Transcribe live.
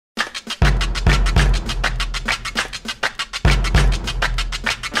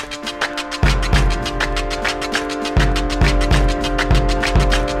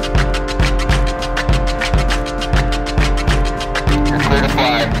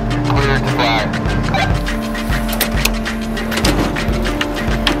Clear to fly.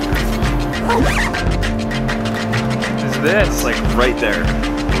 Is this? Like right there,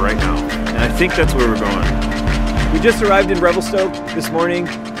 right now. And I think that's where we're going. We just arrived in Revelstoke this morning.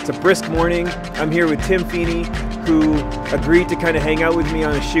 It's a brisk morning. I'm here with Tim Feeney, who agreed to kind of hang out with me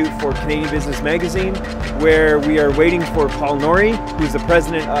on a shoot for Canadian Business Magazine, where we are waiting for Norrie, who's the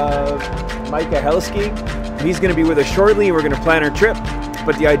president of Mica Heliskiing. He's going to be with us shortly, and we're going to plan our trip.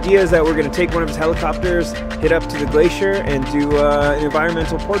 But the idea is that we're going to take one of his helicopters, hit up to the glacier, and do an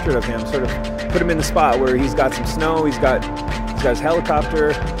environmental portrait of him, sort of put him in the spot where he's got some snow, he's got his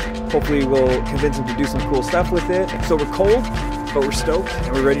helicopter. Hopefully we'll convince him to do some cool stuff with it. So we're cold, but we're stoked,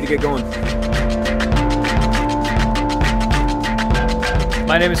 and we're ready to get going.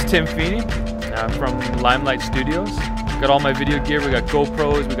 My name is Tim Feeney. I'm from Limelight Studios. Got all my video gear, we got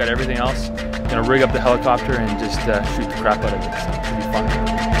GoPros, we got everything else. Gonna rig up the helicopter and just shoot the crap out of it, so it'll be fun.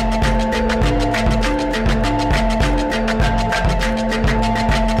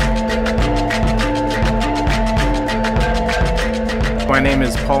 My name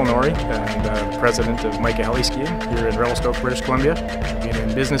is Norrie, and the President of Mica Heliskiing here in Revelstoke, British Columbia. I've been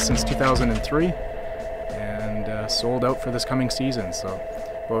in business since 2003 and sold out for this coming season, so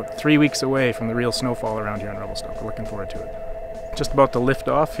about 3 weeks away from the real snowfall around here in Revelstoke. We're looking forward to it. Just about to lift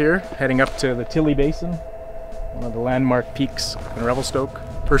off here, heading up to the Tilley Basin, one of the landmark peaks in Revelstoke.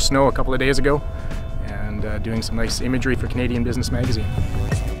 First snow a couple of days ago, and doing some nice imagery for Canadian Business Magazine.